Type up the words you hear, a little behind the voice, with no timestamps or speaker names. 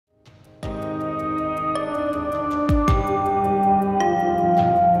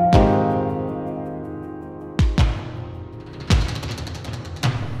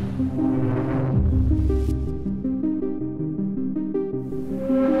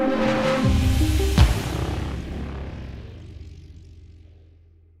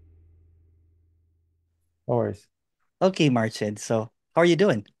Okay, Marcin. So, how are you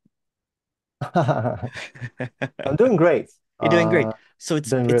doing? I'm doing great. You're doing great. So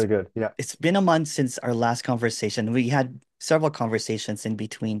it's Doing it's really good. Yeah. it's been a month since our last conversation. We had several conversations in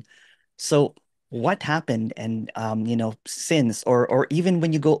between. So, what happened and since or even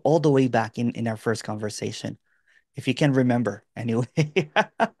when you go all the way back in our first conversation, if you can remember anyway.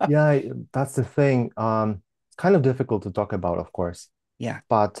 Yeah, that's the thing. It's kind of difficult to talk about, of course. Yeah,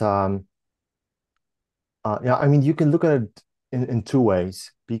 But yeah, I mean, you can look at it in two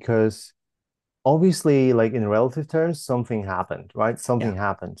ways because obviously, like in relative terms, something happened, right? yeah, Something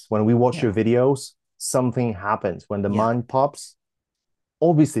happens. When we watch yeah, your videos, something happens. When the yeah. mind pops,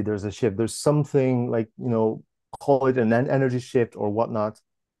 obviously there's a shift. There's something like, call it an energy shift or whatnot.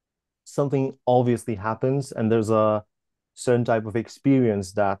 Something obviously happens, and there's a certain type of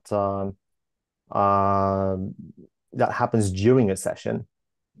experience um, that happens during a session.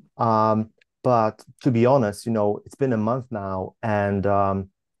 Um, but to be honest, it's been a month now, and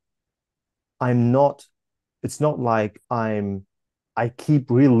I'm not. It's not like I keep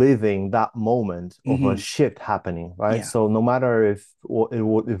reliving that moment of a Hmm. shift happening, right? Yeah, So no matter if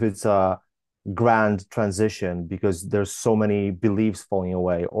it's a grand transition because there's so many beliefs falling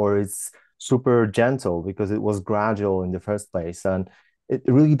away, or it's super gentle because it was gradual in the first place, and it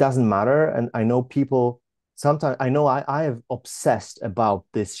really doesn't matter. And I know people sometimes. I know I have obsessed about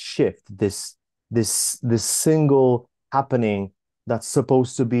this shift, this single happening that's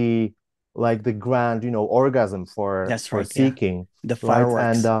supposed to be like the grand, orgasm for that's for right. Yeah. seeking, The right?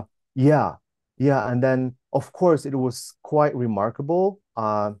 And fireworks. yeah, yeah, and then of course it was quite remarkable.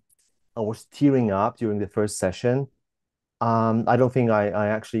 I was tearing up during the first session. I don't think I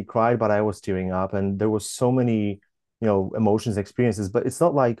actually cried, but I was tearing up, and there was so many, emotions, experiences. But it's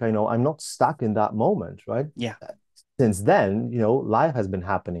not like I'm not stuck in that moment, right? Yeah, Since then, life has been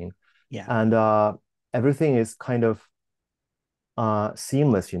happening, yeah, and everything is kind of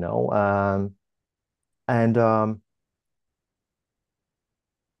seamless, and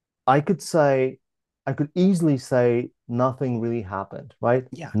I could say, I could easily say nothing really happened, right?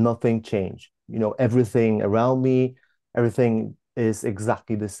 yeah. Nothing changed. Everything around me, everything is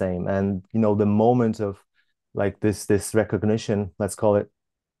exactly the same. And, the moment of like this recognition, let's call it,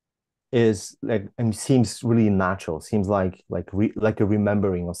 is like, and seems really natural, seems like a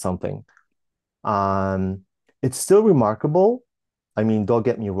remembering of something. Um, it's still remarkable. I mean, don't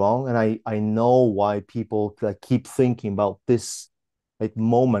get me wrong, and I know why people like keep thinking about this like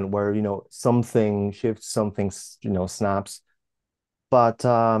moment where something shifts, something snaps. But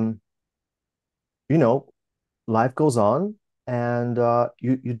you know, life goes on, and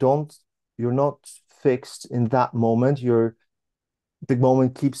you're not fixed in that moment. The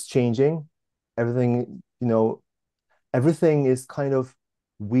moment keeps changing. Everything everything is kind of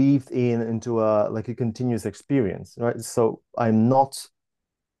weaved into a like a continuous experience, right? So I'm not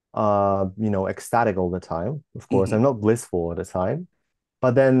ecstatic all the time. Of course, I'm Hmm. not blissful all the time.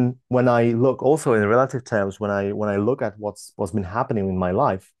 But then when I look also in relative terms, when I look at what's been happening in my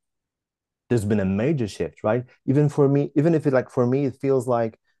life, there's been a major shift, right? Even for me, even if it like for me, it feels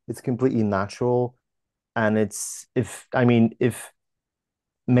like it's completely natural. And it's if I mean, if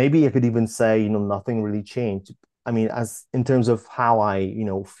maybe I could even say, nothing really changed. I mean, as in terms of how I,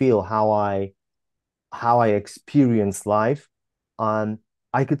 feel, how I experience life. Um,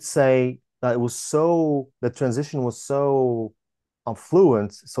 I could say that the transition was so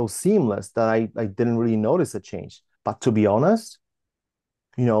fluent, so seamless that I didn't really notice a change. But to be honest,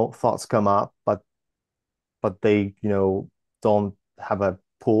 thoughts come up, but they, don't have a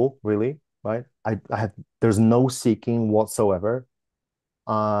pull really, right? I have there's no seeking whatsoever.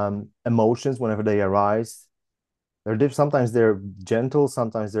 Emotions whenever they arise, sometimes they're gentle,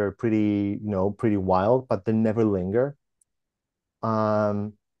 sometimes they're pretty wild, but they never linger.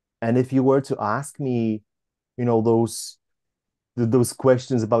 Um, and if you were to ask me, those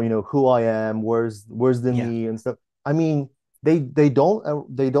questions about, who I am, where's the Yeah, me and stuff. I mean, they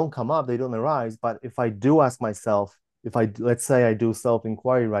don't come up, they don't arise. But if I do ask myself, if I let's say I do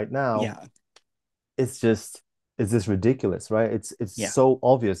self-inquiry right now, yeah, it's just it's just ridiculous, right? It's yeah, so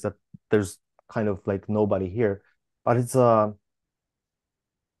obvious that there's kind of like nobody here, but it's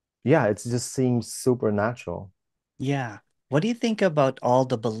yeah, it just seems supernatural. yeah. What do you think about all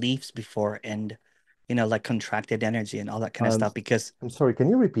the beliefs before and, like contracted energy and all that kind of Um, stuff? Because I'm sorry, can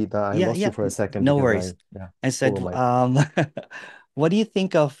you repeat that? I yeah, lost you yeah, for a second no because worries. I yeah, I full said, of my what do you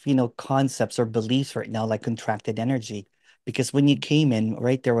think of, concepts or beliefs right now, like contracted energy? Because when you came in,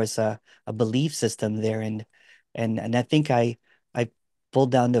 right, there was a belief system there, and I think I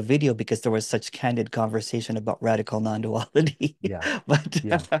pulled down the video because there was such candid conversation about radical non-duality. yeah, But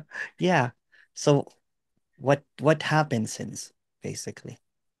yeah. yeah, so What happened since, basically?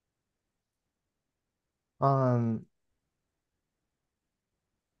 Um,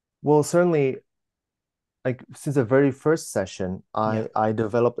 well, certainly, like since the very first session, Yeah, I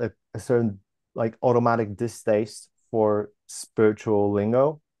developed a certain like automatic distaste for spiritual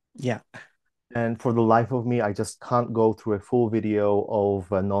lingo. yeah, And for the life of me, I just can't go through a full video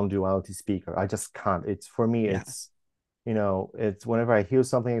of a non-duality speaker. I just can't. It's for me, yeah, it's whenever I hear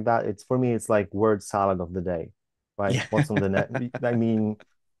something like that, it's for me, it's like word salad of the day, right? yeah, What's on the net? I mean,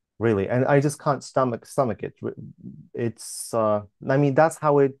 really, and I just can't stomach it. It's I mean, that's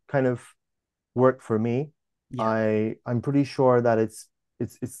how it kind of worked for me. yeah, I'm pretty sure that it's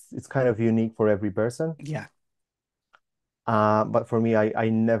kind of unique for every person. yeah, But for me, I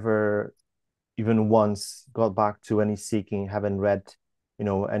never even once got back to any seeking, haven't read,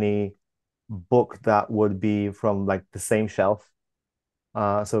 any book that would be from like the same shelf,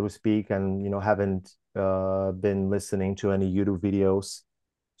 so to speak, and haven't been listening to any YouTube videos.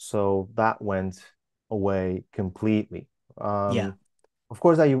 So that went away completely. yeah, Um, of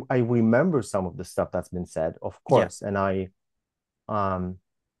course, I remember some of the stuff that's been said, of yeah, course, and um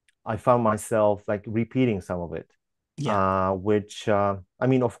I found myself like repeating some of it, yeah, which I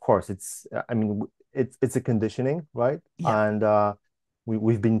mean, of course, it's a conditioning, right? yeah, And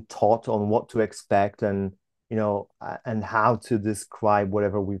we've been taught on what to expect and and how to describe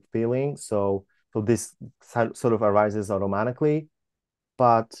whatever we're feeling. So this sort of arises automatically,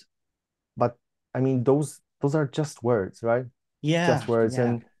 but but I mean, those are just words, right? yeah, Just words,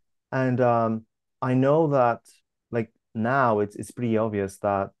 yeah, and I know that like now it's pretty obvious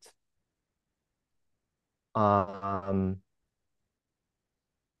that um,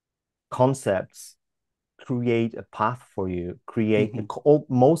 concepts create a path for you, create hmm,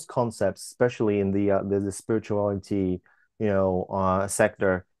 most concepts, especially in the spirituality,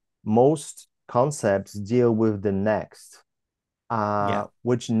 sector. Most concepts deal with the next, yeah,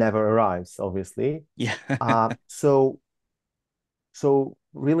 which never arrives, obviously. yeah, So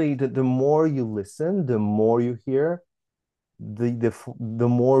really, the more you listen, the more you hear, the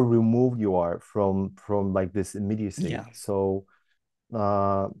more removed you are from like this immediacy. yeah, So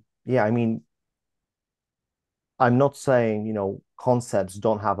uh, yeah, I mean, I'm not saying, concepts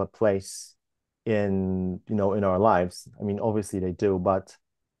don't have a place in our lives. I mean, obviously they do, but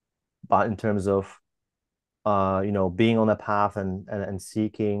in terms of being on a path and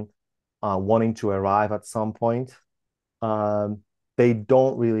seeking, wanting to arrive at some point, um, they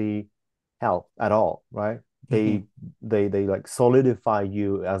don't really help at all, right? hmm, They like solidify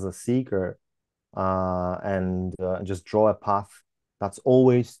you as a seeker, and just draw a path that's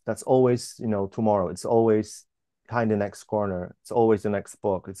always tomorrow. It's always kind of next corner. It's always the next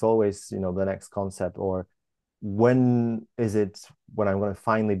book. It's always the next concept. Or when is it when I'm going to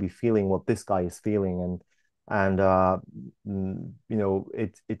finally be feeling what this guy is feeling? And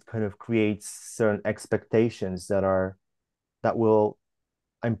it kind of creates certain expectations that will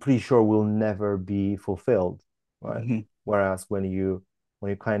I'm pretty sure will never be fulfilled, right? hmm, Whereas when you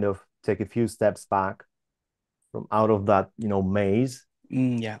kind of take a few steps back from out of that maze,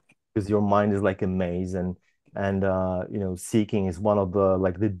 yeah, because your mind is like a maze, and seeking is one of the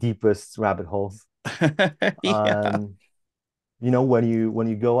like the deepest rabbit holes. yeah, When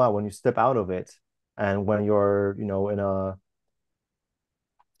you go out, when you step out of it, and when you're in a,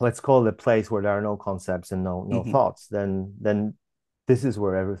 let's call it, a place where there are no concepts and no hmm, thoughts, then this is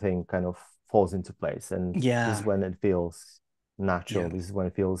where everything kind of falls into place, and this is yeah, when it feels yeah, natural. This is when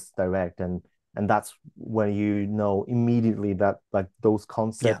it feels direct, and that's when you know immediately that like those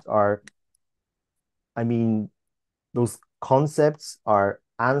yeah, concepts are, I mean, those concepts are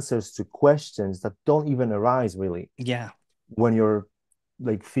answers to questions that don't even arise really yeah, when you're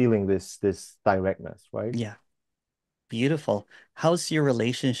like feeling this directness, right? yeah. Beautiful. How's your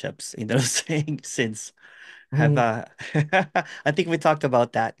relationships, saying since have Mm, I think we talked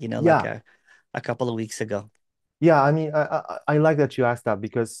about that, like yeah, a couple of weeks ago. yeah. I mean, I like that you asked that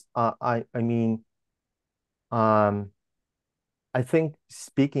because I mean, um, I think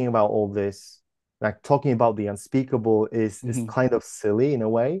speaking about all this, like talking about the unspeakable, is Hmm. kind of silly in a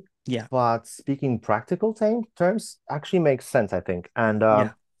way, Yeah, but speaking practical terms actually makes sense, I think. And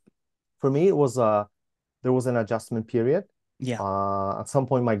yeah, for me, there was an adjustment period. yeah. At some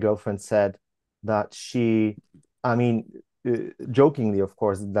point, my girlfriend said that I mean, jokingly, of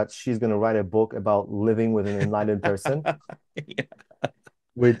course, that she's going to write a book about living with an enlightened person, Yeah.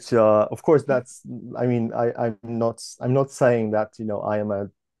 which, of course, I mean, I'm not saying that, I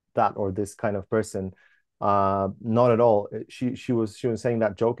am that or this kind of person. Not at all. She was saying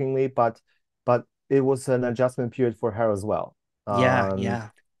that jokingly, but it was an adjustment period for her as well. Yeah, Um,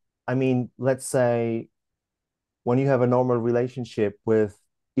 yeah. I mean, let's say, when you have a normal relationship with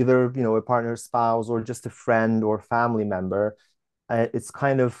either, a partner, spouse, or just a friend or family member, it's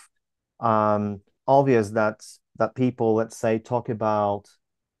kind of obvious that people, let's say, talk about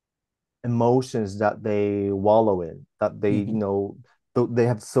emotions that they wallow in, that they, Hmm. they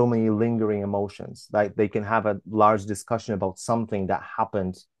have so many lingering emotions. Like they can have a large discussion about something that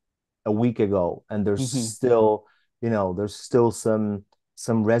happened a week ago, and Hmm. there's still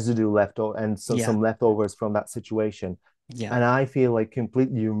some residue left, and so Yeah. some leftovers from that situation. Yeah. And I feel like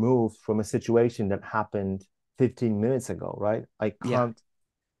completely removed from a situation that happened 15 minutes ago, right? Yeah.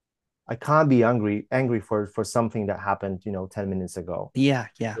 I can't be angry for something that happened, 10 minutes ago. Yeah.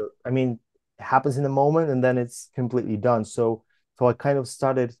 Yeah. I mean, it happens in the moment and then it's completely done. So I kind of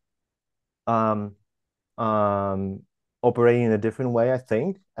started um um operating in a different way, I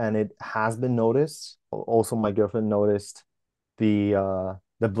think, and it has been noticed. Also, my girlfriend noticed the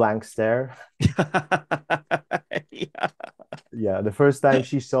blank stare. Yeah. Yeah, the first time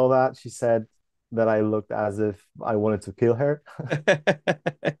she saw that, she said that I looked as if I wanted to kill her.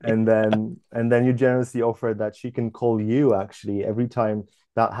 And then you generously offer that she can call you actually every time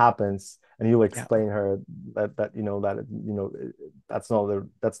that happens, and you Yeah. explain her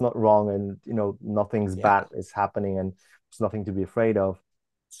that's not wrong, and nothing's Yeah. bad is happening, and there's nothing to be afraid of.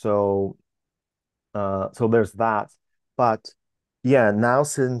 So so there's that. But yeah, now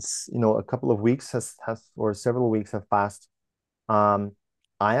since a couple of weeks has or several weeks have passed, um,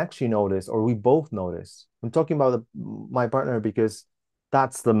 I actually noticed, or we both noticed. I'm talking about my partner because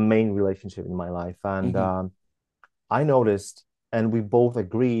that's the main relationship in my life, and Hmm. I noticed, and we both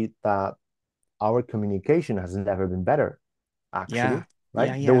agreed that our communication has never been better. Yeah. Actually, right?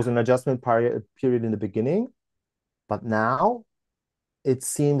 Yeah. There was Yeah. an adjustment period in the beginning, but now it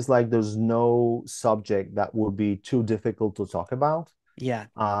seems like there's no subject that would be too difficult to talk about. Yeah.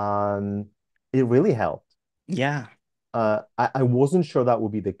 Um, it really helped. Yeah. I wasn't sure that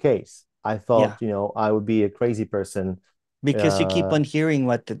would be the case. I Yeah. thought, I would be a crazy person. Because you keep Uh, on hearing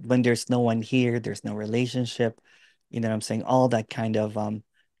when there's no one here, there's no relationship, you know what I'm saying? All that kind of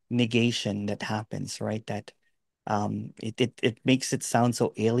negation that happens, right? That it makes it sound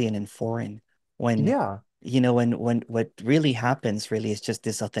so alien and foreign when yeah, when what really happens really is just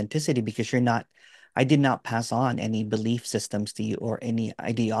this authenticity because you're not I did not pass on any belief systems to you or any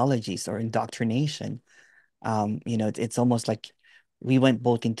ideologies or indoctrination. It's almost like we went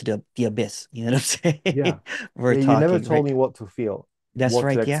both into the abyss, you know what I'm yeah, saying? We're yeah. You never talking, told right? me what to feel, That's what to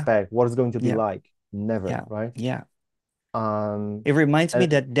right. Yeah. expect, what it's going to be Yeah. like. Never, Yeah. right? Yeah. Um, It reminds me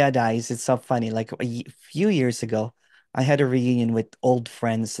and that Dead Eyes, it's so funny. Like few years ago, I had a reunion with old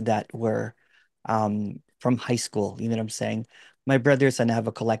friends that were from high school. You know what I'm saying? My brothers and I have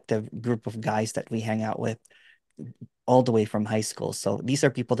a collective group of guys that we hang out with all the way from high school. So these are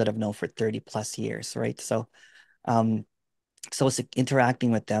people that I've known for 30 plus years, right? Um, so I was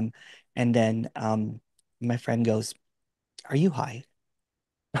interacting with them, and then my friend goes, "Are you high?"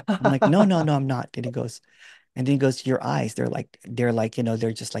 I'm like, "No, no, no, I'm not." And then he goes, "Your eyes, they're like, they're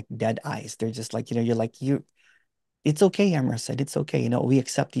just like dead eyes. They're just like, you're like, it's okay, Emerson. It's okay. We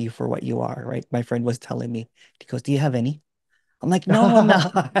accept you for what you are, right?" My friend was telling me, he goes, "Do you have any?" I'm like, "No, I'm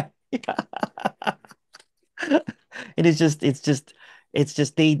not." It is just, it's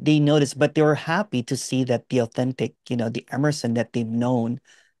just they notice, but they were happy to see that the authentic, the Emerson that they've known,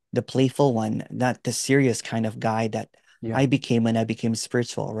 the playful one, not the serious kind of guy that yeah, I became when I became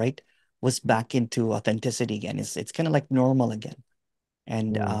spiritual, right? Was back into authenticity again. It's kind of like normal again.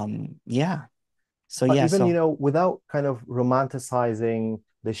 And mm. yeah. So But yeah, even, so without kind of romanticizing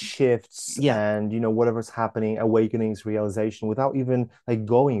the shifts yeah, and, whatever's happening, awakenings, realization, without even like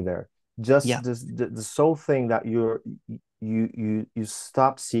going there, just yeah. the sole thing that you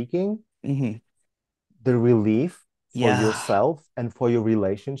stop seeking Hmm. the relief for Yeah. yourself and for your The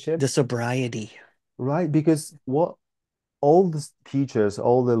relationships, sobriety. right? Because what all the teachers,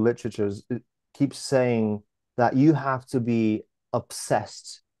 all the literatures keep saying that you have to be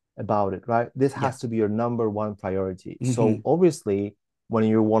obsessed about it, right? This Yeah. has to be your number one priority. So Hmm. obviously, when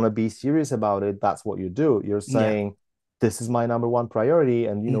you want to be serious about it, that's what you do. You're Yeah. saying, this is my number one priority.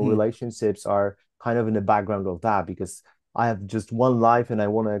 And, Hmm. relationships are kind of in the background of that because I have just one life and I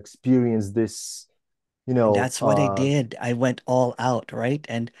want to experience this, you know, That's what I uh, did. I went all out, right?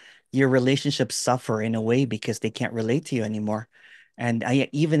 And your relationships suffer in a way because they can't relate to you anymore. And I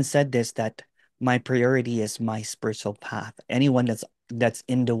even said this that my priority is my spiritual path. Anyone that's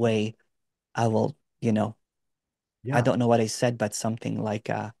in the way, I will, I yeah. don't know what I said, but something like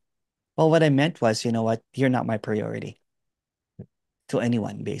well, what I meant was, you know what, you're not my priority to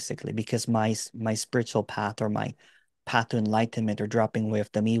anyone, basically, because my spiritual path or my path to enlightenment or dropping away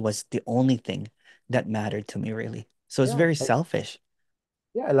of the me was the only thing that mattered to me really. So it's Yeah, very like selfish.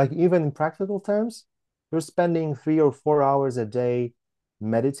 yeah, like even in practical terms, you're spending 3 or 4 hours a day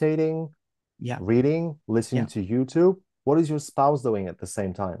meditating, Yeah. reading, listening Yeah. to YouTube. What is your spouse doing at the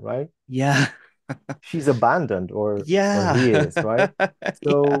same time, right? Yeah. She's abandoned or Yeah. he is, right? Yeah.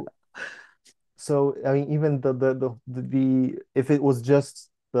 So so I mean even the if it was just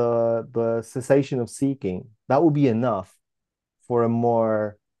the cessation of seeking, that would be enough for a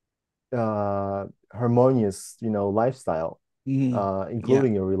more harmonious, lifestyle, Mhm. Yeah.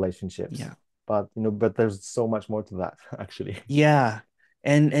 including your relationships. Yeah. But there's so much more to that, actually. Yeah.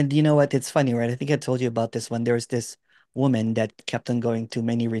 And you know what? It's funny, right? I think I told you about this one. There was this woman that kept on going to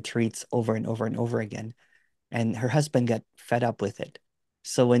many retreats over and over and over again, and her husband got fed up with it.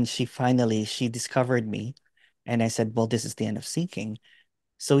 So when she discovered me, and I said, "Well, this is the end of seeking."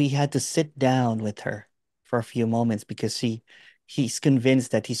 So he had to sit down with her for a few moments because he's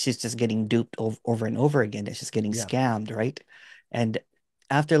convinced that she's just getting duped over and over again, that she's getting Yeah. scammed, right? And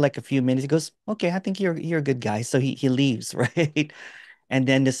after like a few minutes, he goes, "Okay, I think you're a good guy." So he leaves, right? And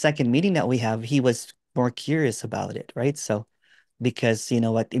then the second meeting that we have, he was more curious about it, right? So because you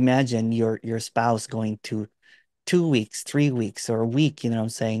know what, imagine your spouse going to 2 weeks, 3 weeks, or a week, you know what I'm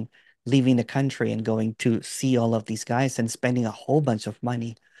saying, leaving the country and going to see all of these guys and spending a whole bunch of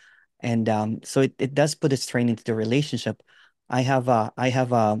money. And so it does put a strain into the relationship. I have a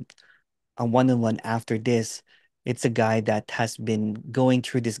one-on-one after this. It's a guy that has been going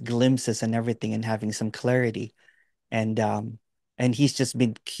through these glimpses and everything and having some clarity. And he's just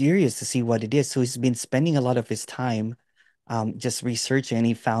been curious to see what it is. So he's been spending a lot of his time just researching, and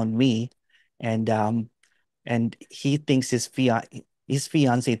he found me. And he thinks his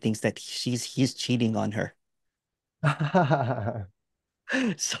fiance thinks that he's cheating on her.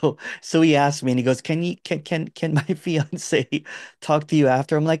 So he asked me and he goes, can my fiance talk to you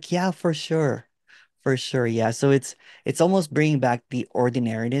after? I'm like, yeah, for sure. For sure. Yeah. So it's almost bringing back the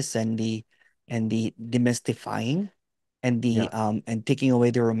ordinariness and the demystifying Yeah. and taking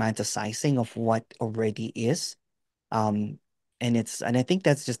away the romanticizing of what already is. Um and I think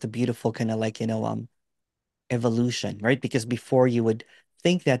that's just a beautiful kind of like, evolution, right? Because before you would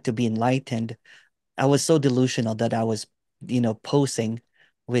think that to be enlightened, I was so delusional that I was, posing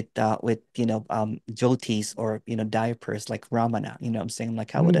with jyotis or diapers like Ramana. You know what I'm saying?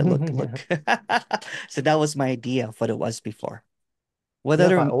 Like, how would I look? So that was my idea of what it was before. What Yeah,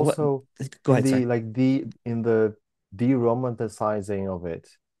 other but what also go ahead, sorry. in the de-romanticizing of it,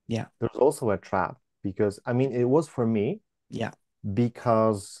 Yeah, there's also a trap because I mean it was for me yeah,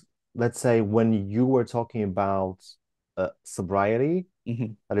 because let's say when you were talking about sobriety,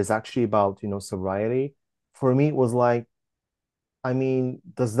 hmm that is actually about, sobriety, for me it was like, I mean,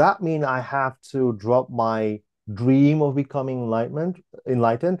 does that mean I have to drop my dream of becoming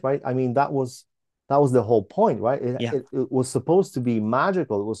enlightened, right? I mean, that was the whole point, right? It, yeah, it, it was supposed to be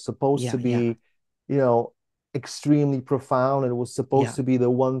magical. It was supposed yeah, to yeah, be, you know, extremely profound. And it was supposed yeah, to be the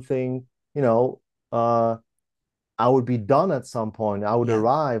one thing, you know, uh, I would be done at some point. I would yeah.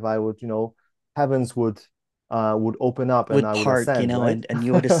 arrive. Heavens would open up and Would I would part, ascend, right? and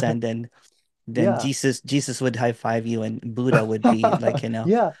you would ascend, and then Yeah. Jesus would high five you, and Buddha would be like,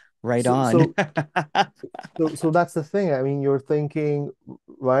 Yeah. right So on. so so that's the thing. I mean, you're thinking,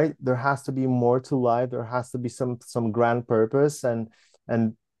 right? There has to be more to life. There has to be some grand purpose, and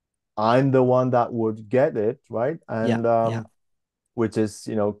I'm the one that would get it, right? Yeah, And yeah. which is,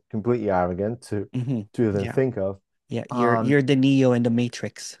 completely arrogant to hmm to even Yeah. think of. Yeah, you're Um, you're the Neo in the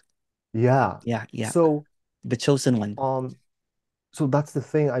Matrix. yeah. Yeah, yeah. So The chosen one. um, so that's the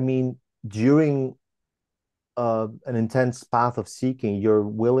thing. I mean, during an intense path of seeking, you're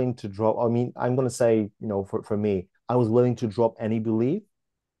willing to drop. I mean, I'm gonna say, for me, I was willing to drop any belief,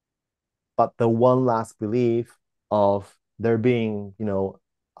 but the one last belief of there being,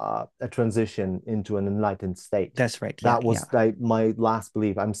 a transition into an enlightened state. That's right. Yeah, That yeah. was like my last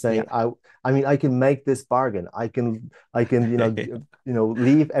belief. I'm Yeah. saying I mean, I can make this bargain. I can,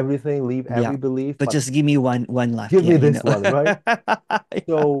 leave everything, leave Yeah. every belief, But but just give me one left. give Yeah, me this one, right? Yeah.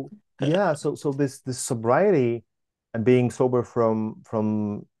 So yeah, so this sobriety and being sober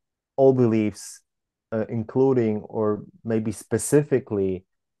from all beliefs, including or maybe specifically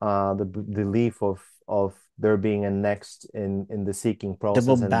the belief of there being a next in the seeking The process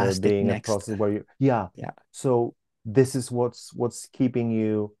and there bombastic being a next. process where you yeah. Yeah. So this is what's keeping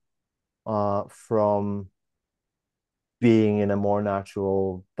you from being in a more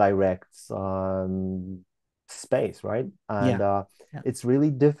natural, direct space, right? And Yeah. Yeah. it's really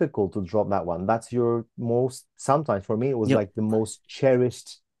difficult to drop that one. That's your most, sometimes for me, it was You know, like the most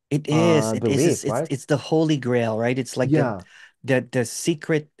cherished it is. It is. belief, right? It's the holy grail, right? It's like the Yeah. the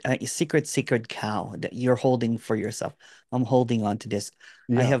secret cow that you're holding for yourself. I'm holding on to this.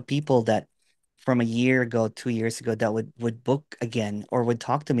 I Yeah. have people that from a year ago, 2 years ago, that would book again or would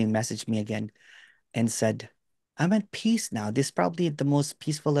talk to me, message me again, and said, "I'm at peace now. This is probably the most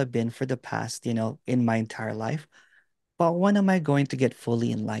peaceful I've been for the past, in my entire life. But when am I going to get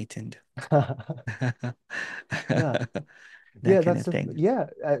fully enlightened?" Yeah. That Yeah, kind that's of the thing. yeah.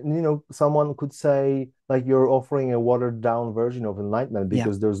 Someone could say like you're offering a watered down version of enlightenment Yeah,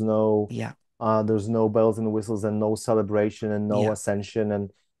 because yeah, there's no bells and whistles and no celebration and no yeah, ascension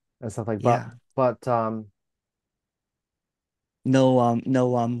and stuff like yeah. but No,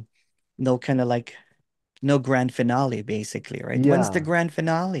 no kind of like no grand finale, basically, right? When's the yeah. grand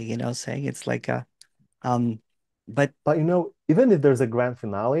finale? Saying it's like um, but But even if there's a grand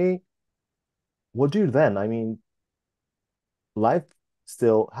finale, what do you then? I mean, life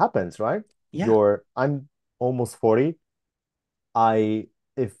still happens, right? yeah, I'm almost 40. I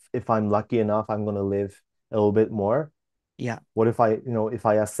if I'm lucky enough, I'm gonna live a little bit more. yeah. What if if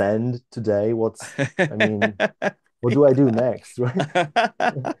I ascend today, I mean, what do I do next, right?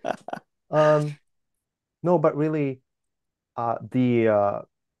 Um, no, but really,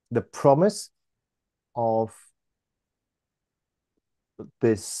 the promise of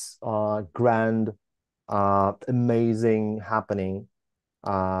this grand, amazing happening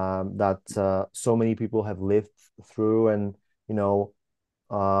that so many people have lived through, and you know,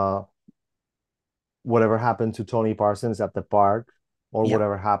 uh, whatever happened to Tony Parsons at the park, or Yeah,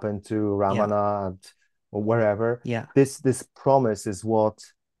 whatever happened to yeah, Ramana at or wherever. yeah, This promise is what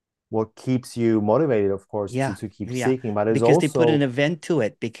keeps you motivated, of course, yeah, to keep yeah. seeking. But it's Because they put an also, event to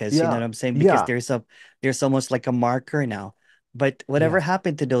it, because you know yeah, what I'm saying? Because yeah, there's almost like a marker now. But whatever yeah,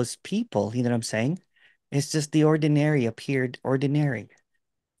 happened to those people, you know what I'm saying? It's just the ordinary appeared ordinary.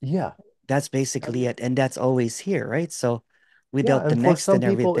 yeah. That's basically And it. And that's always here, right? So yeah, without the and for next some and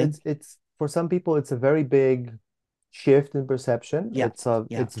people, everything, it's for some people, it's a very big shift in perception. yeah,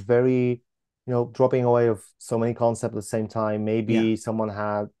 yeah, It's very, dropping away of so many concepts at the same time. yeah, Maybe someone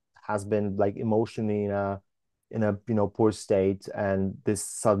has been like emotionally in a poor state, and this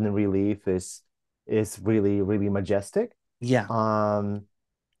sudden relief is really really majestic. yeah, Um,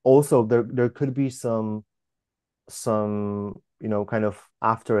 Also, there could be some kind of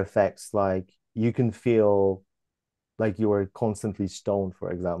after effects, like you can feel like you were constantly stoned,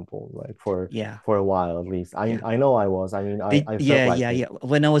 for example, like yeah, for a while at least. I yeah. I know I was. I mean, I felt Yeah, like yeah, it. yeah.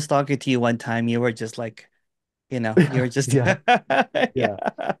 When I was talking to you one time, you were just like, you were just, Yeah, yeah. yeah.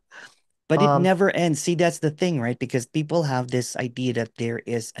 But it Um, never ends. See, that's the thing, right? Because people have this idea that there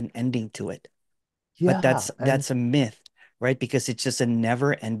is an ending to it. But yeah, and that's a myth, right? Because it's just a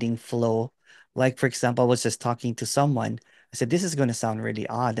never-ending flow. Like, for example, I was just talking to someone. I said, this is going to sound really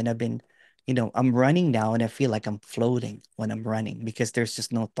odd. And I'm running now and I feel like I'm floating when I'm running because there's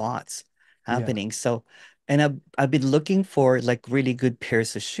just no thoughts yeah, happening. So, and I've been looking for like really good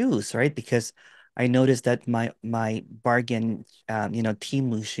pairs of shoes, right? Because I noticed that my bargain,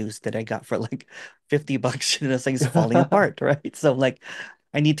 Temu shoes that I got for like $50, this thing's falling apart, right? So like,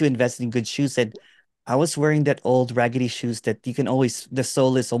 I need to invest in good shoes. And I was wearing that old raggedy shoes that the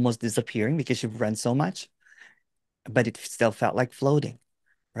sole is almost disappearing because you've run so much, but it still felt like floating,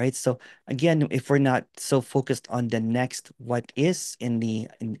 right? So again, if we're not so focused on the next, what is in the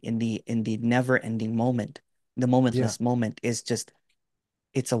never-ending moment, the yeah. momentless moment is just,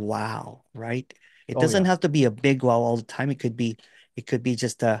 it's a wow, right? It Oh doesn't yeah, have to be a big wow all the time. It could be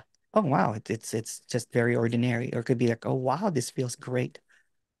just a, oh wow, it's just very ordinary, or it could be like, oh wow, this feels great,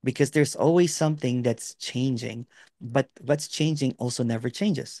 because there's always something that's changing, but what's changing also never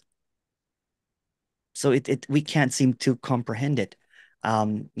changes. So we can't seem to comprehend it.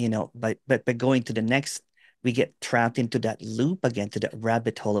 But going to the next, we get trapped into that loop again, to that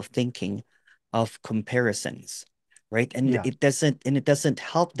rabbit hole of thinking, of comparisons, right? And yeah, it doesn't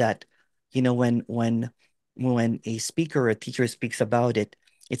help that, when a speaker or a teacher speaks about it,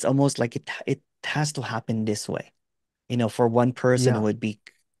 it's almost like it has to happen this way. For one person, it yeah, would be,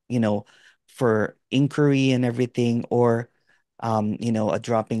 you know, for inquiry and everything, or, a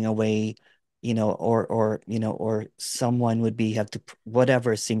dropping away, or someone would be have to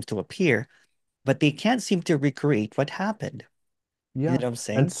whatever seems to appear, but they can't seem to recreate what happened. You know yeah. what I'm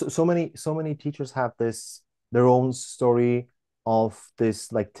And saying? so many teachers have their own story of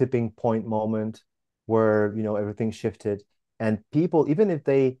this like tipping point moment where everything shifted, and people, even if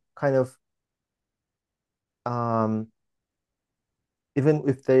they kind of um even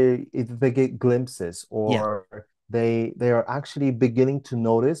if they get glimpses, Yeah, or they are actually beginning to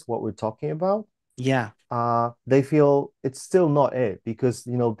notice what we're talking about, yeah, they feel it's still not it, because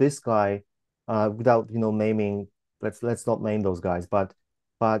this guy, without naming let's not name those guys, but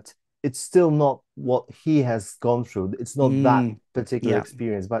it's still not what he has gone through. It's not that Mm, particular yeah.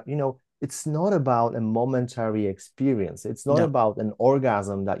 experience, but it's not about a momentary experience. It's not No. about an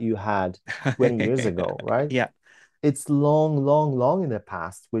orgasm that you had 20 years ago, right? Yeah. It's long, long, long in the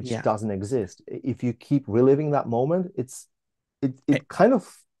past, which Yeah. doesn't exist. If you keep reliving that moment, Eh, it kind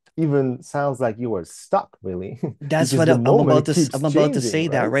of even sounds like you were stuck, really, That's because what the I'm moment about it to keeps I'm about to changing, say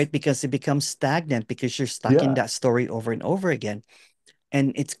that, right? right? Because it becomes stagnant because you're stuck in Yeah. that story over and over again.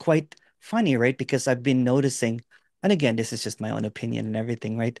 And it's quite funny, right? Because I've been noticing, and again, this is just my own opinion and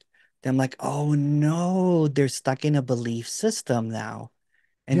everything, right? Then I'm like, oh no, they're stuck in a belief system now.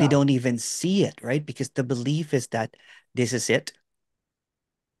 And they Yeah. don't even see it, right? Because the belief is that this is it,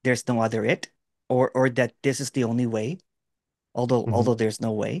 there's no other it, or that this is the only way, although Hmm. there's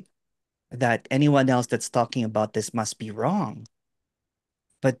no way, that anyone else that's talking about this must be wrong.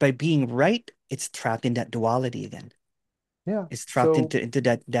 But by being right, it's trapped in that duality again. Yeah. It's trapped So into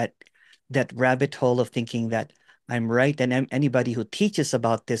that rabbit hole of thinking that I'm right and anybody who teaches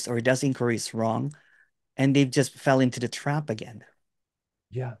about this or does inquiry is wrong, and they've just fell into the trap again.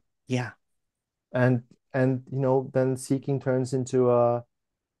 yeah. Yeah, And then seeking turns into a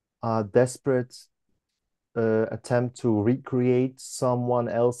desperate attempt to recreate someone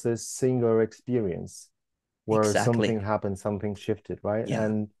else's singular experience where exactly. something happened, something shifted, right? Yeah,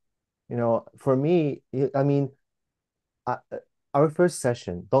 And for me, I mean, I, our first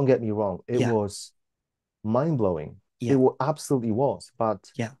session, don't get me wrong, it yeah, was mind blowing. It yeah, absolutely was.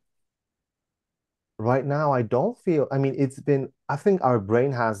 But yeah, right now, I don't feel, I mean, I think our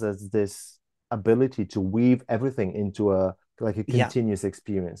brain has this ability to weave everything into a yeah, continuous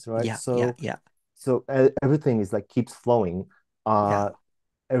experience, right? yeah, yeah, yeah, So everything is like keeps flowing. yeah,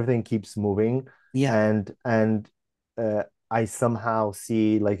 Everything keeps moving, yeah, and uh, I somehow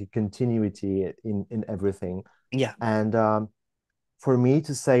see like a continuity in everything. yeah, And for me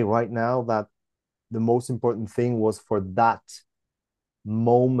to say right now that the most important thing was for that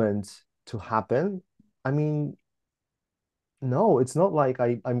moment to happen, I mean, no, it's not like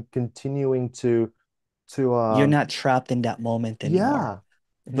I'm continuing to you're not trapped in that moment anymore, yeah,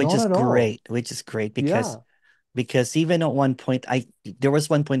 not at all. which is great Yeah. because even at one point I there was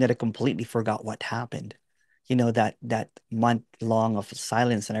one point that I completely forgot what happened. That month long of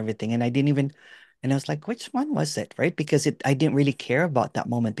silence and everything. And I didn't even and I was like, which one was it? Right? Because I didn't really care about that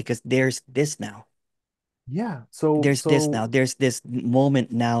moment because there's this now. Yeah. So There's this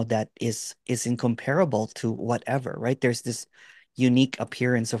moment now that is incomparable to whatever, right? There's this unique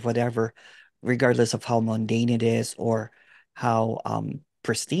appearance of whatever, regardless of how mundane it is or how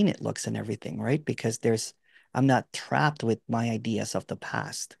pristine it looks and everything, right? Because I'm not trapped with my ideas of the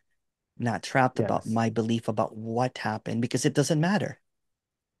past, not trapped about yes. my belief about what happened because it doesn't matter.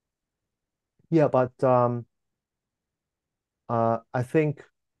 Yeah, but I think,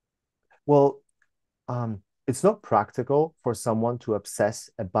 well, it's not practical for someone to obsess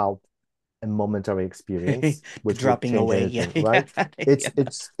about a momentary The experience, which would dropping change away. Yeah, anything, yeah, right? yeah.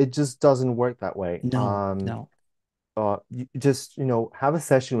 It just doesn't work that way. No, no. You just have a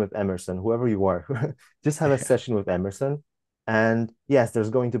session with Emerson, whoever you are. Just have a session with Emerson, and yes, there's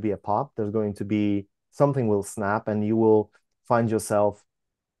going to be a pop. There's going to be something will snap, and you will find yourself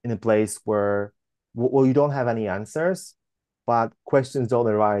in a place where, well, you don't have any answers, but questions don't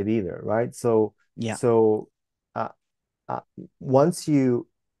arise either, right? Yeah, So uh, uh, once you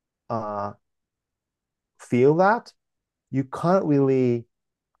uh, feel that, you can't really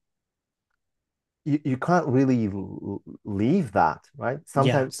you can't really leave that, right?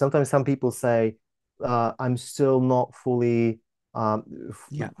 yeah, Sometimes some people say, I'm still not fully um,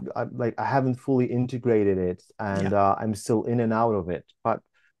 yeah, like I haven't fully integrated it, yeah, and I'm still in and out of it. But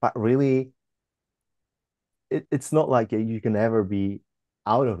really, it's not like you can ever be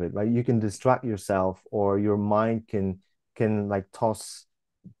out of it, right? You can distract yourself, or your mind can like toss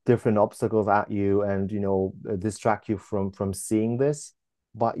different obstacles at you, and distract you from seeing this,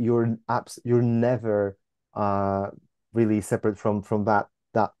 but you're never uh really separate from that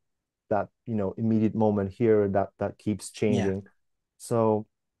immediate moment here that keeps yeah. changing. So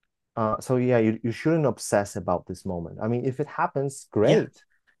yeah, you shouldn't obsess about this moment. I mean, if it happens, Yeah. great,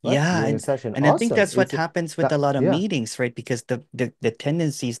 right? Yeah, During a session, and I think awesome. that's what It's happens with a that lot of Yeah. meetings, right? Because the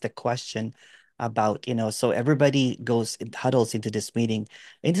tendency is to question about, so everybody goes and huddles into this meeting.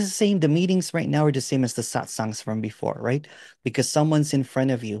 And it's the same, the meetings right now are the same as the satsangs from before, right? Because someone's in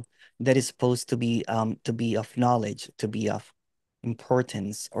front of you that is supposed to be of knowledge, to be of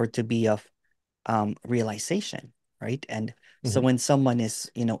importance, or to be of realization, right? And so Mhm. when someone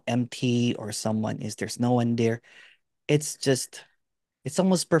is, empty or someone is there's no one there, it's just it's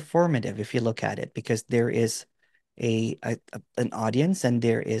almost performative if you look at it because an audience and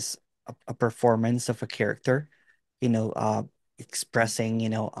there is a performance of a character, you know, expressing,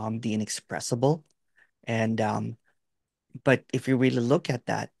 the inexpressible. And but if you really look at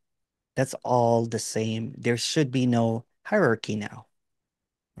that, that's all the same. There should be no hierarchy now,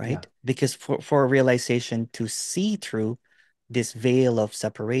 Yeah. right? Because for a realization to see through this veil of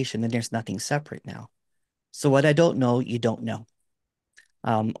separation, then there's nothing separate now. So what I don't know, you don't know.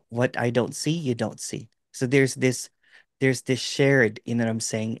 What I don't see, you don't see. So there's this shared, what I'm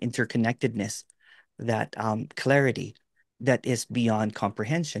saying, interconnectedness, that clarity that is beyond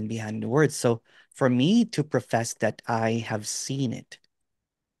comprehension, beyond the words. So for me to profess that I have seen it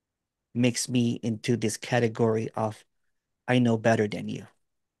makes me into this category of I know better than you.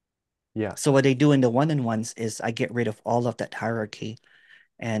 Yeah. So what I do in the one-on-ones is I get rid of all of that hierarchy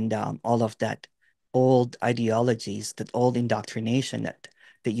and all of that old ideologies, that old indoctrination that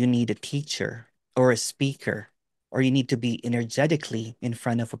you need a teacher or a speaker, or you need to be energetically in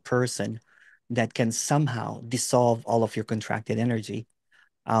front of a person that can somehow dissolve all of your contracted energy.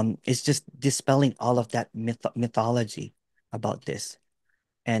 It's just dispelling all of that mythology about this.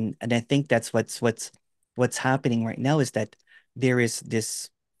 And I think that's what's happening right now is that there is this,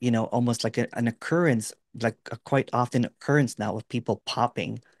 almost like an occurrence, like a quite often occurrence now of people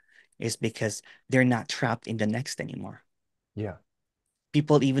popping is because they're not trapped in the next anymore. Yeah.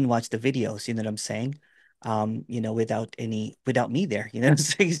 People even watch the videos, you know what I'm saying? Without me there, you know what I'm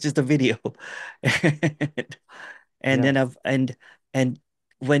saying? It's just a video. And Yeah. then and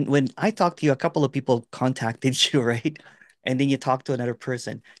when I talked to you, a couple of people contacted you, right? And then you talked to another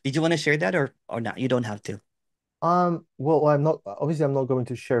person. Did you want to share that or not? You don't have to. Well, I'm not obviously I'm not going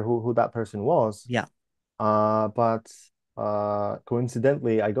to share who that person was. Yeah. But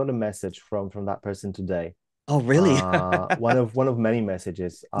coincidentally, I got a message from that person today. Oh, really? One of many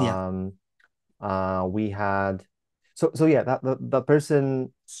messages. Yeah. We had so yeah, that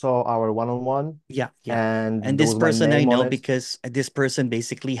person saw our one-on-one, Yeah, yeah. And and there this was my person I name on know it. because this person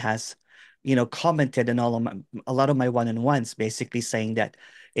basically has, commented on a lot of my one-on-ones, basically saying that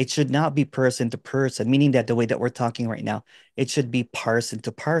it should not be person to person, meaning that the way that we're talking right now, it should be person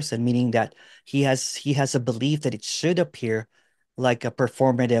to person, meaning that he has a belief that it should appear like a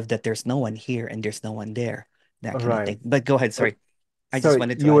performative, that there's no one here and there's no one there, that kind of Right. thing. But go ahead, Uh, sorry. I just Sorry,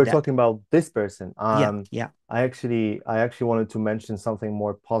 wanted to you add were that. talking about this person. Yeah, yeah, I actually wanted to mention something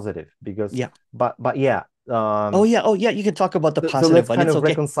more positive because, yeah. but yeah, Oh yeah, you can talk about the so positive let's one. kind It's of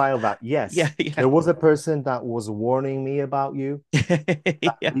okay. reconcile that. Yes, Yeah, yeah. there was a person that was warning me about you,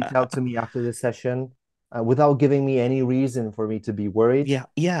 that reached Yeah. out to me after the session, without giving me any reason for me to be worried. Yeah.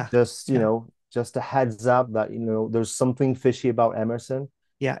 Yeah. Just, Yeah. just a heads up that, there's something fishy about Emerson,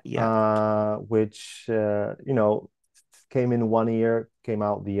 Yeah. Yeah. which, came in one ear, came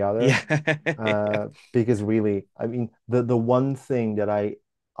out the other. Yeah. Because really, I mean, the one thing that I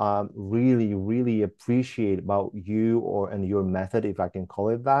really, really appreciate about you, and your method, if I can call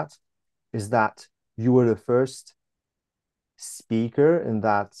it that, is that you were the first speaker in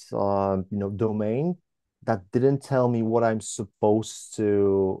that domain that didn't tell me what I'm supposed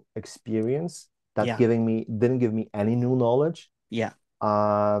to experience, that Yeah. giving me didn't give me any new knowledge. Yeah.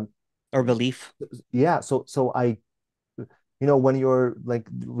 Um, Or belief. yeah, so I, when you're like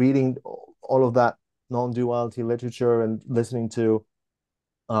reading all of that non-duality literature and listening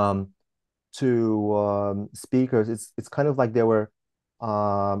um speakers, it's kind of like they were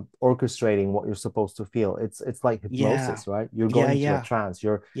orchestrating what you're supposed to feel. It's like Yeah. hypnosis, right? You're Yeah. going into a Yeah. trance.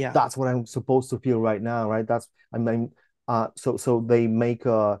 You're Yeah. That's what I'm supposed to feel right now, right? That's I mean so they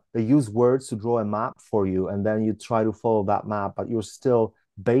use words to draw a map for you, and then you try to follow that map, but you're still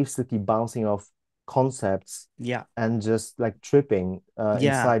basically bouncing off concepts Yeah. and just like tripping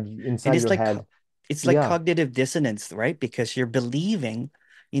Yeah. And inside it's your like head. it's like Yeah, cognitive dissonance, right? Because you're believing,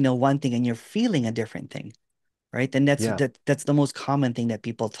 one thing and you're feeling a different thing. Right? And yeah, that's the most common thing that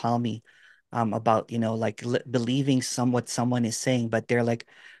people tell me about, like believing what someone is saying, but they're like,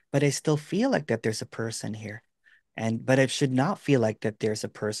 but I still feel like that there's a person here. And but I should not feel like that there's a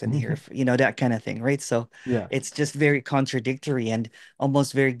person here, that kind of thing, right? So yeah, it's just very contradictory and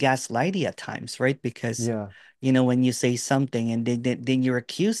almost very gaslighty at times, right? Because yeah, when you say something and then you're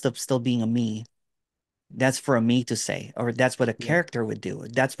accused of still being a me, that's for a me to say, or that's what a yeah, character would do.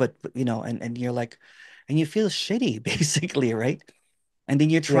 That's what, and you're like, and you feel shitty basically, right? And then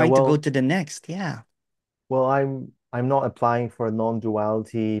you're yeah. trying to go Well, to the next. Yeah. I'm not applying for a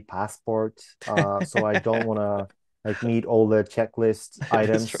non-duality passport, so I don't want to like meet all the checklist That's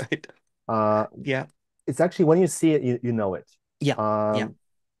items. right. Uh, Yeah. it's actually when you see it, you know it. Yeah. Yeah. Um,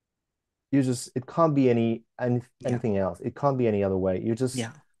 it can't be Yeah. anything else. It can't be any other way.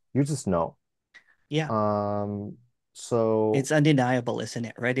 Yeah. You just know. Yeah. Um, So It's undeniable, isn't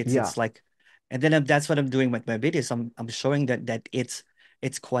it? Right? yeah, It's like, and then that's what I'm doing with my videos. I'm showing that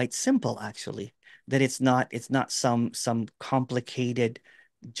it's quite simple actually. That it's not some complicated,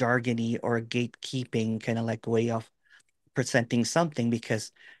 jargony or gatekeeping kind of like way of presenting something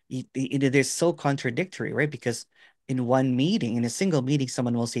because they're so contradictory, right? Because in one meeting, in a single meeting,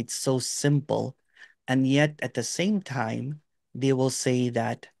 someone will say it's so simple, and yet at the same time, they will say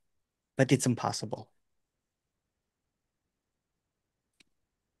that, but it's impossible.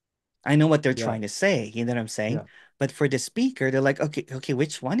 I know what they're yeah, trying to say, you know what I'm saying? yeah, But for the speaker, they're like, okay, okay,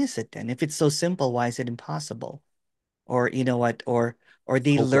 which one is it then? If it's so simple, why is it impossible? Or you know what? Or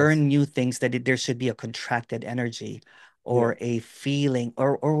they hopeless. learn new things that there should be a contracted energy Yeah, or a feeling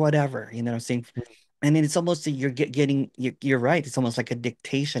or whatever, you know what I'm saying? mm, And then it's almost like you're right. It's almost like a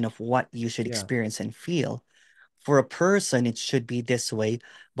dictation of what you should yeah, experience and feel. For a person, it should be this way,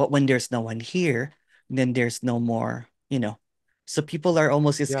 but when there's no one here, then there's no more, you know. So people are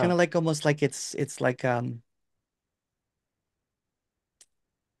almost, it's kind yeah, of like almost like it's like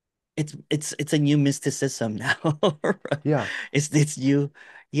it's a new mysticism now. yeah. It's new.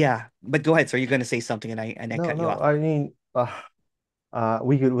 Yeah. But go ahead. So you're gonna say something and I No, cut you no. off. I mean,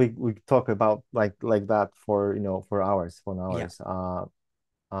 we could talk about like that for for hours, for Yeah. hours.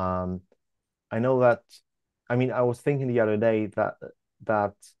 Um, I know that. I mean, I was thinking the other day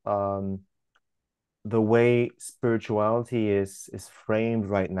that um the way spirituality is framed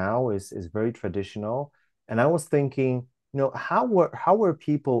right now is very traditional, and I was thinking, how were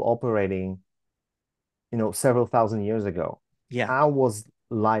people operating, several thousand years ago? Yeah. How was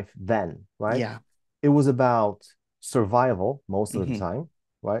life then, right? Yeah. It was about survival most of the Hmm. time,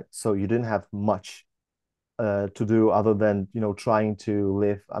 right? So you didn't have much to do other than trying to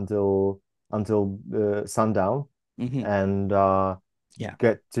live until sundown Hmm. and Yeah.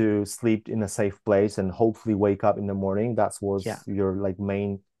 get to sleep in a safe place and hopefully wake up in the morning. That Yeah. was your like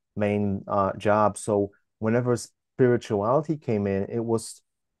main job. So whenever spirituality came in, it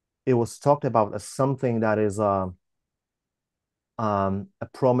was talked about as something that is a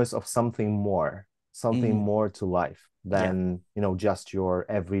promise of something Hmm. more to life Yeah. than just your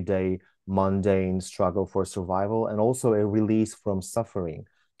everyday mundane struggle for survival, and also a release from suffering.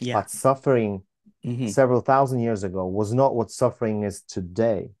 Yeah. But suffering Hmm. several thousand years ago was not what suffering is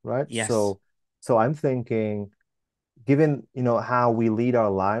today, right? Yes. So I'm thinking, given how we lead our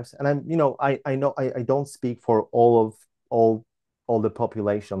lives, and I know I don't speak for all all the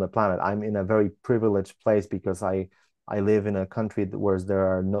population on the planet. I'm in a very privileged place because I live in a country where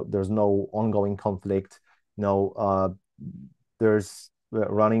there's no ongoing conflict, no there's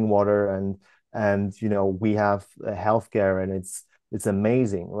running water, and we have healthcare, and it's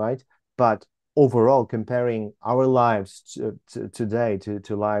amazing, right? But overall, comparing our lives today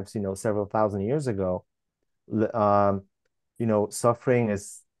to lives several thousand years ago, um, suffering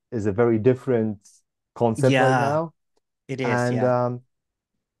is a very different concept right Yeah, now, it is. and Yeah. um,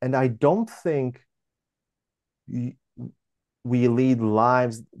 and I don't think we lead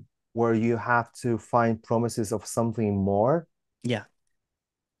lives where you have to find promises of something more, Yeah.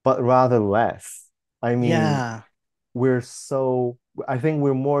 but rather less. I mean, Yeah. we're so I think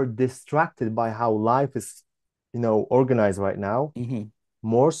we're more distracted by how life is, organized right now, Hmm.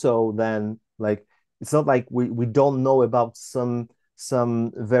 more so than like it's not like we don't know about some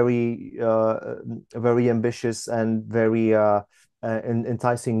very ambitious and very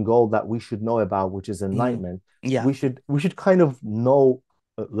enticing goal that we should know about, which is Hmm. enlightenment. Yeah. We should kind of know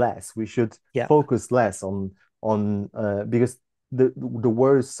less. We should Yeah. focus less on because the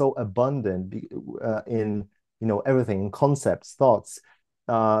word is so abundant in everything, in concepts, thoughts,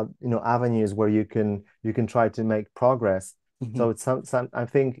 avenues where you can try to make progress. Hmm. So it's some I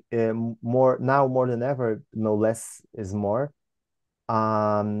think more than ever, no less is more.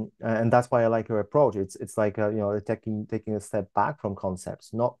 And that's why I like your approach. It's like taking a step back from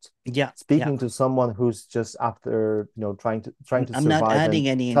concepts, not Yeah. Yeah. speaking to someone who's just after trying to I'm not survive and adding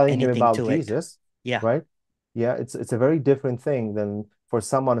telling him anything about to it. Jesus, Yeah. right? Yeah, it's a very different thing than for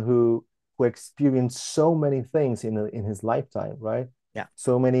someone who experienced so many things in his lifetime, right? Yeah.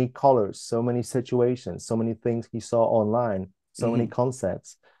 So many colors, so many situations, so many things he saw online, so many Hmm.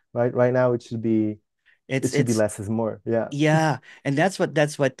 concepts, right? Right now it should be It's less is more. Yeah. yeah, and that's what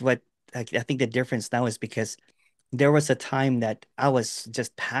I think the difference now is because there was a time that I was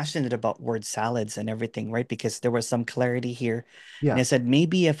just passionate about word salads and everything, right? Because there was some clarity here. And I Yeah. said,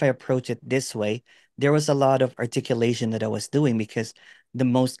 maybe if I approach it this way, there was a lot of articulation that I was doing because the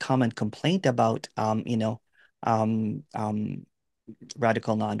most common complaint about, um, um,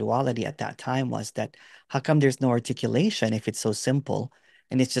 radical non-duality at that time was that how come there's no articulation if it's so simple?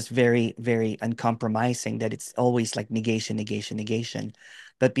 And it's just very, very uncompromising that it's always like negation, negation, negation.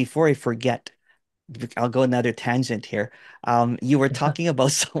 But before I forget, I'll go another tangent here. You were talking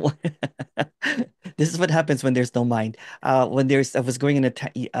about someone. This is what happens when there's no mind. When there's, I was going in a,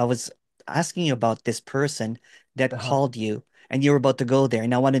 I was asking you about this person that Uh-huh. called you, and you were about to go there,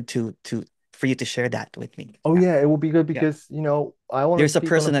 and I wanted for you to share that with me. Oh Yeah, yeah, it will be good yeah. because I want to There's a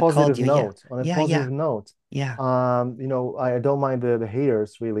speak on a person that called positive you. Yeah, note. On a yeah, yeah, positive note, yeah, I don't mind the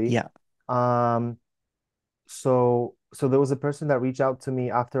haters really. yeah, Um, so there was a person that reached out to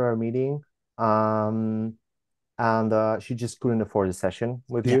me after our meeting, um, and she just couldn't afford a session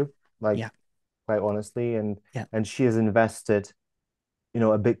with yeah, you, like yeah, quite honestly, yeah, and she has invested,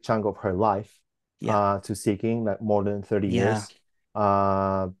 a big chunk of her life yeah, to seeking, like more than 30 yeah. years.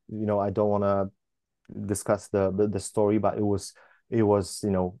 I don't want to discuss the story, but it was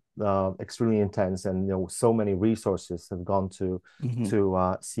extremely intense, and so many resources have gone to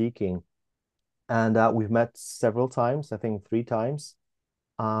Hmm. seeking, and we've met several times, I think 3 times,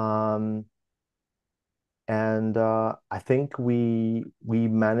 um, and I think we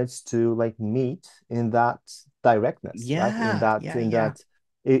managed to like meet in that directness, right? In Yeah, that yeah, in yeah. that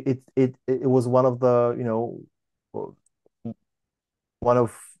it was one of the one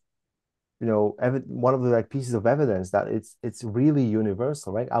of one of the like pieces of evidence that it's really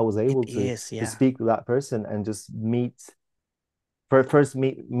universal, right? I was It able is. to Yeah. speak to that person and just first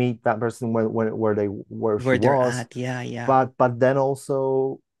meet that person where she Where they're was, at. Yeah, yeah, but then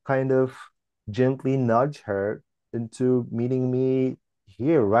also kind of gently nudge her into meeting me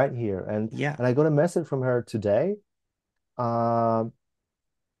here, right here, yeah, and I got a message from her today, uh,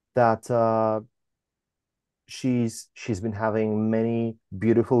 that she's been having many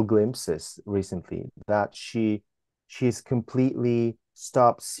beautiful glimpses recently, that she's completely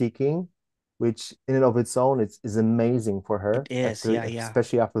stopped seeking, which in and of its own is amazing for it her at is. 30, Yeah, yeah,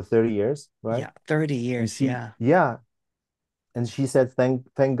 especially after 30 years, right? yeah. 30 And years. she Yeah, yeah, and she said thank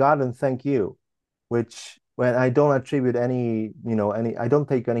God and thank you, which when I don't attribute any I don't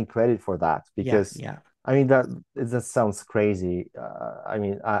take any credit for that, yeah, because yeah, I mean that sounds crazy. I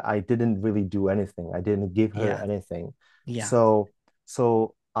mean I didn't really do anything. I didn't give her yeah, anything. yeah, So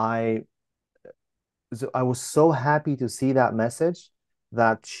so I so I was so happy to see that message,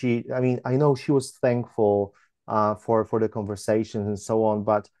 that I mean, I know she was thankful for the conversations and so on,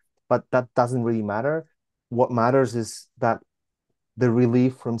 but that doesn't really matter. What matters is that the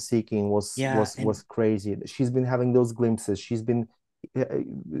relief from seeking was yeah. was And was crazy. She's been having those glimpses. She's been uh,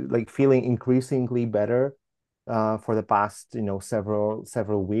 like feeling increasingly better for the past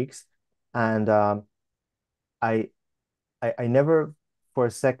several weeks, and I, I never for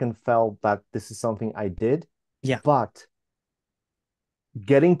a second felt that this is something I did, yeah, but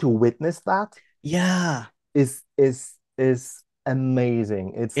getting to witness that yeah. is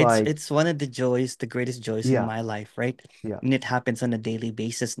amazing. It's like, It's one of the joys, the greatest joys in yeah, my life, right? yeah, And it happens on a daily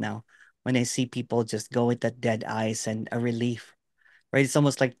basis now. When I see people just go with that dead eyes and a relief, right? It's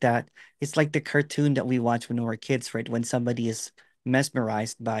almost like that. It's like the cartoon that we watch when we were kids, right? When somebody is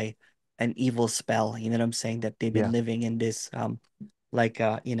mesmerized by an evil spell, you know what I'm saying? That they've been yeah. living in this like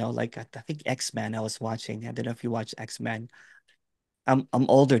I think X-Men I was watching. I don't know if you watch X-Men. I'm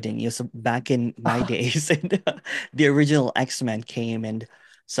older than you, so back in my days, and the original X-Men came, and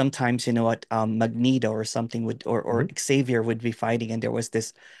sometimes you know what, Magneto or something would or Mhm. Xavier would be fighting, and there was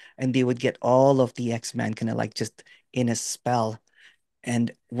this, and they would get all of the X-Men kind of like just in a spell,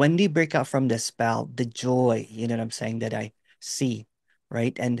 and when they break out from the spell, the joy, you know what I'm saying, that I see,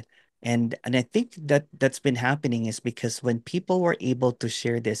 right? And I think that that's been happening is because when people were able to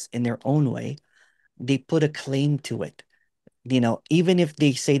share this in their own way, they put a claim to it. Even if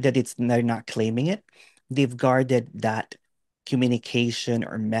they say that they're not claiming it, they've guarded that communication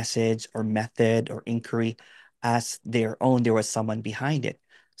or message or method or inquiry as their own. There was someone behind it.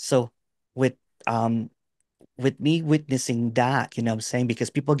 So with um with me witnessing that, you know what I'm saying? Because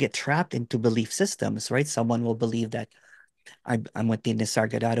people get trapped into belief systems, right? Someone will believe that I'm within the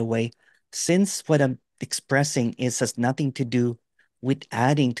Sargadata way. Since what I'm expressing has nothing to do with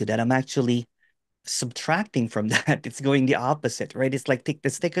adding to that, I'm actually subtracting from that. It's going the opposite, right? It's like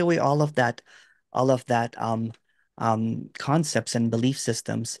let's take away all of that concepts and belief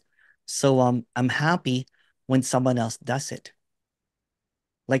systems. So I'm happy when someone else does it.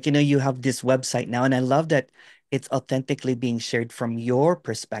 Like, you have this website now, and I love that it's authentically being shared from your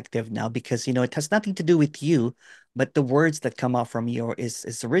perspective now because it has nothing to do with you, but the words that come out from your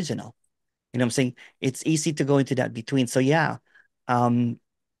is original. You know what I'm saying? It's easy to go into that between. So yeah, um,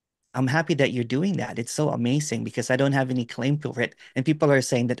 I'm happy that you're doing that. It's so amazing because I don't have any claim to it. And people are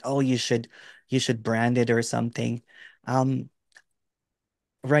saying that, oh, you should brand it or something. Um,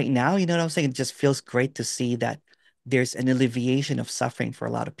 right now, you know what I'm saying? It just feels great to see that there's an alleviation of suffering for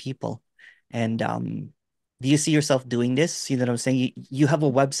a lot of people. And do you see yourself doing this? You know what I'm saying? You have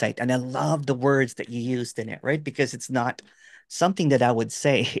a website, and I love the words that you used in it, right? Because it's not something that I would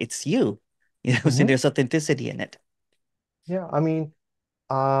say, it's you. You know what I'm saying? Hmm. There's authenticity in it. Yeah, I mean,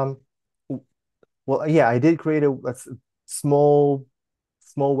 um, well, yeah, I did create a small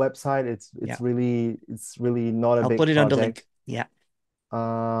small website. Yeah. It's really not a I'll big put it on the project. link. Yeah.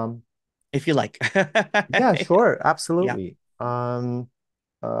 Um, If you like. yeah, sure, Yeah. absolutely. Um,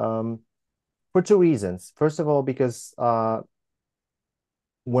 for two reasons. First of all, because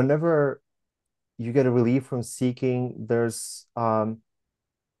whenever you get a relief from seeking, there's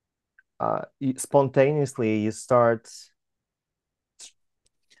spontaneously you start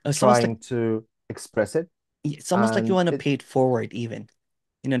It's almost like trying to express it, you and want to it pay it forward even.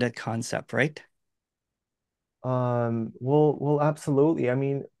 You know that concept, right? well absolutely. I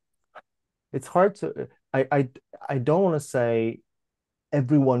mean, it's hard to I don't want to say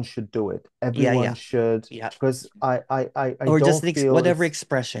everyone should do it. Yeah, Everyone yeah. should, Yeah. because I Or just don't the feel whatever it's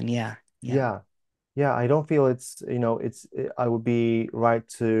expression. Yeah. Yeah. yeah, yeah, I don't feel it's, I would be right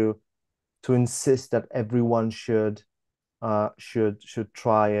to insist that everyone should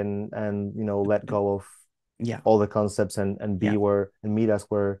try and let go of Yeah. all the concepts and Yeah. be where and meet us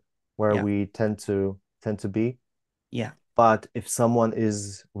where Yeah. we tend to be. Yeah. But if someone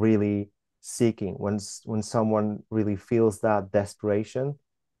is really seeking, when someone really feels that desperation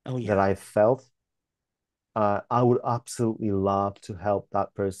Oh that yeah. I felt, I would absolutely love to help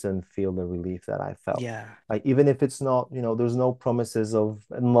that person feel the relief that I felt. Yeah. Like, even if it's not, there's no promises of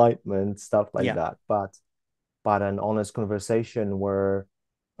enlightenment, stuff like Yeah. that, but an honest conversation where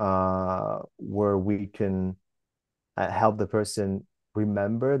we can help the person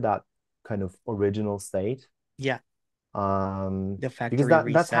remember that kind of original state. Yeah. Um, The because factory that's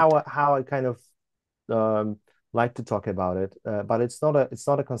reset. how I kind of um, like to talk about it. But it's not a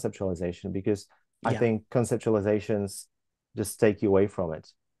conceptualization, because I Yeah. think conceptualizations just take you away from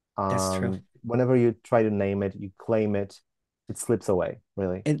it. That's true. Whenever you try to name it, you claim it, it slips away,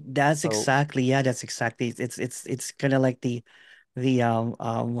 really. And that's So exactly, yeah, that's exactly, it's kind of like the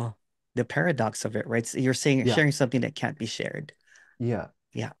the paradox of it, right? So you're saying yeah, sharing something that can't be shared. yeah.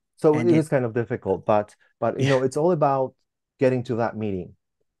 Yeah. So And it it is kind of difficult, but yeah. it's all about getting to that meeting.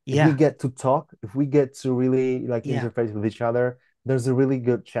 If we Yeah. get to talk, if we get to really like Yeah. interface with each other, there's a really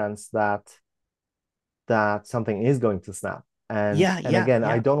good chance that something is going to snap. And Yeah. and Yeah. again,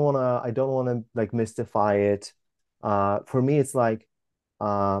 I Yeah. don't want to I don't want to like mystify it. For me, it's like,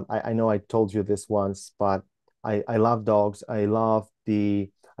 I know I told you this once, but I love dogs. I love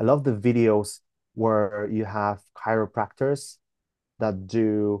the videos where you have chiropractors that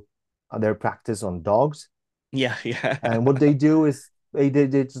do their practice on dogs. Yeah. Yeah. And what they do is they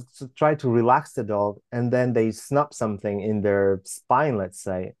just try to relax the dog, and then they snap something in their spine, let's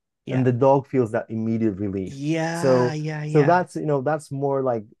say, and Yeah. the dog feels that immediate relief. Yeah. So Yeah. so Yeah. that's more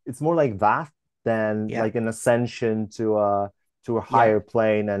like, it's more like that than Yeah. like an ascension to a Yeah. higher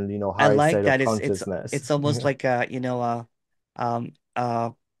plane and I higher like state of that. consciousness. It's almost like um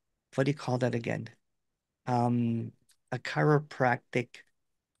what do you call that again? Um a chiropractic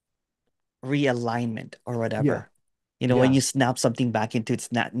realignment or Yeah, whatever. You know, when yeah, you snap something back into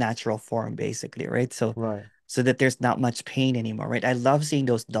its natural form, basically, right? So right. so that there's not much pain anymore, right? I love seeing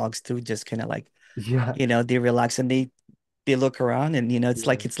those dogs too, just kind of like, Yeah, they relax and they look around and yeah.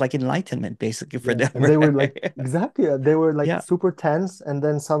 it's like enlightenment basically for Yeah, them, and they were like, right? exactly, they were like Yeah. super tense, and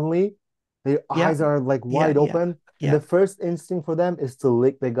then suddenly their Yeah. eyes are like Yeah. wide Yeah. open, and the Yeah. first instinct for them is to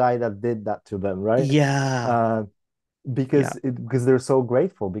lick the guy that did that to them, right? Yeah. Uh, Yeah. because they're so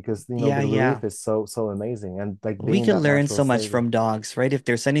grateful, because Yeah. the Yeah. relief is so amazing, and like We being in can that learn natural so much state. from dogs, right? If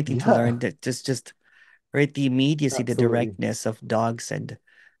there's anything to Yeah, learn, that just right, the immediacy, the absolutely. directness of dogs and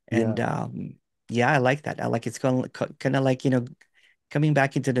Yeah, yeah, I like that. I like it's kind of like, coming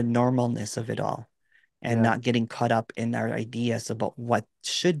back into the normalness of it all and yeah, not getting caught up in our ideas about what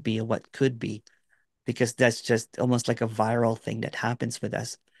should be and what could be, because that's just almost like a viral thing that happens with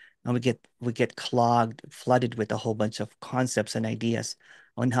us. And we get clogged, flooded with a whole bunch of concepts and ideas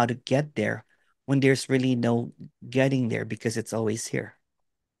on how to get there when there's really no getting there because it's always here.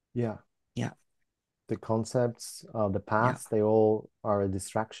 yeah. Yeah. The concepts, the Yeah. paths, they all are a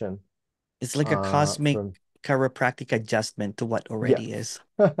distraction. It's like a cosmic From chiropractic adjustment to what Yeah, already is.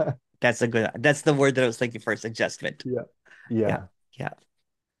 That's the word that I was thinking first, adjustment. yeah, Yeah. yeah. Yeah.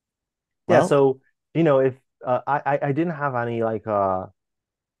 Yeah, Well, so if I didn't have any like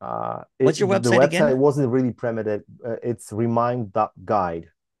what's your the website website again? wasn't really primitive. It's remind.guide,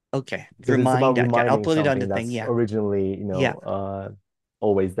 Okay. because it's about Remind that guy. I'll reminding put it on the something thing. that's Yeah. originally Yeah.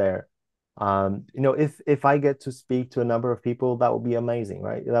 always there. If I get to speak to a number of people, that would be amazing,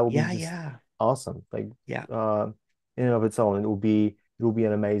 right? That would be Yeah, just yeah, awesome. Like yeah, uh, in and of its own, it will be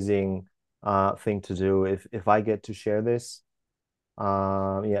an amazing thing to do if I get to share this.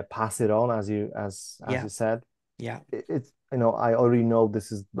 Yeah, pass it on as yeah, you said. yeah, It's I already know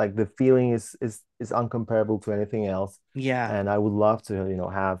this is like the feeling is uncomparable to anything else, yeah. and I would love to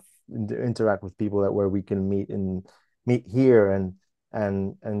have interact with people that where we can meet here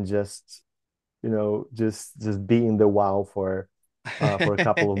and just just be in the wow for a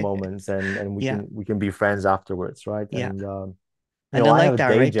couple of moments, and we Yeah, can we can be friends afterwards, right? yeah. And And I I have like a that,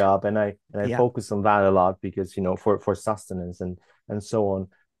 day right? job, and I Yeah, focus on that a lot because for sustenance and so on.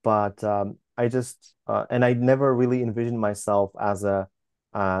 But I just and I never really envisioned myself as a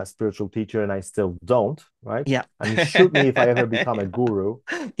spiritual teacher, and I still don't, right? yeah. I mean, shoot me if I ever become a guru.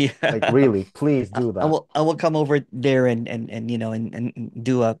 Like Yeah. really, please I do I that. will come over there and and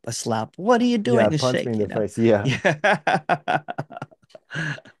do a slap. What are you Yeah, doing? A punch me shake, in you the know? face. Yeah. Yeah.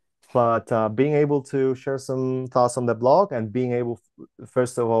 But being able to share some thoughts on the blog and being able,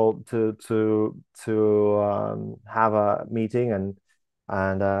 first of all, to have a meeting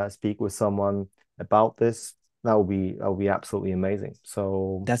and speak with someone about this, that would be absolutely amazing.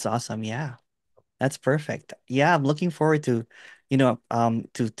 So That's awesome. Yeah. That's perfect. Yeah, I'm looking forward to,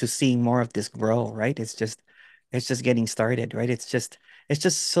 to seeing more of this grow, right? It's just getting started, right? It's just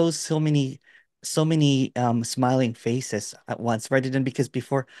so many smiling faces at once, rather than because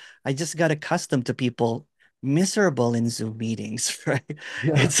before I just got accustomed to people miserable in Zoom meetings, right?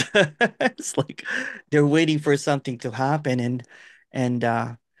 yeah, It's it's like they're waiting for something to happen and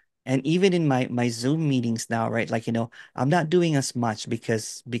uh and even in my Zoom meetings now, right? Like, I'm not doing as much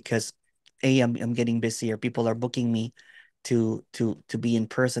because I'm getting busier. People are booking me to be in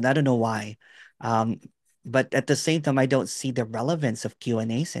person. I don't know why. Um, but at the same time, I don't see the relevance of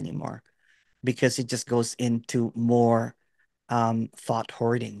Q&As anymore because it just goes into more thought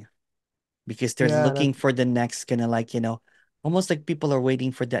hoarding because they're yeah, and looking for the next kind of like, almost like people are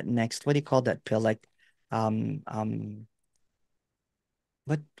waiting for that next, what do you call that pill? Like um um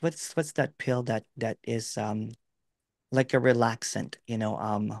what's that pill that is like a relaxant,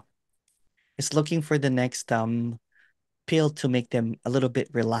 it's looking for the next pill to make them a little bit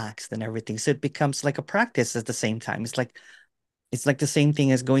relaxed and everything. So it becomes like a practice at the same time. It's like the same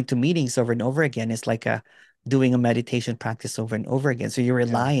thing as going to meetings over and over again. It's like doing a meditation practice over and over again. So you're yeah,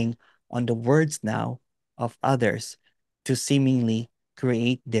 relying on the words now of others to seemingly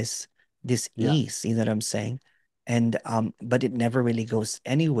create this yeah, ease. You know what I'm saying? And but it never really goes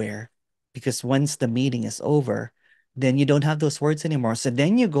anywhere because once the meeting is over, then you don't have those words anymore. So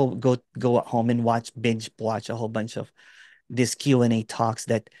then you go at home and binge watch a whole bunch of these Q&A talks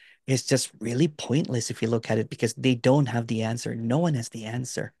that is just really pointless if you look at it because they don't have the answer. No one has the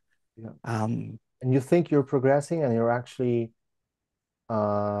answer. yeah. Um, And you think you're progressing, and you're actually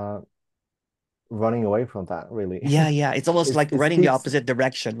uh running away from that, really. yeah, yeah. It's almost It's like it running the keeps opposite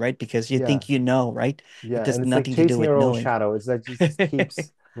direction, right? Because you yeah, think you know, right? It yeah, has and it's like nothing to do chasing with your own knowing. shadow. It's like just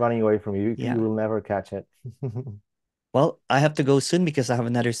keeps running away from you. You Yeah. will never catch it. Well, I have to go soon because I have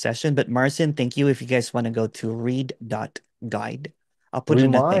another session. But Marcin, thank you. If you guys want to go to read.guide, I'll put it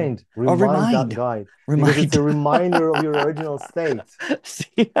in a thing. Oh, Remind that guide, because it's remind. a reminder of your original state.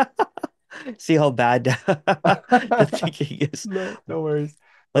 See, see how bad the thinking is. No, no worries.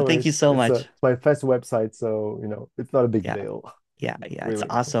 No But thank you worries. so much. It's my first website, so it's not a big Yeah. deal, Yeah, yeah, it's really.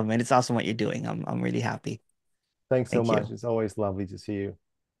 awesome, and it's awesome what you're doing. I'm really happy. Thanks so Thank much. you. It's always lovely to see you.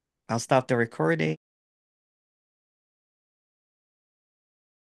 I'll stop the recording.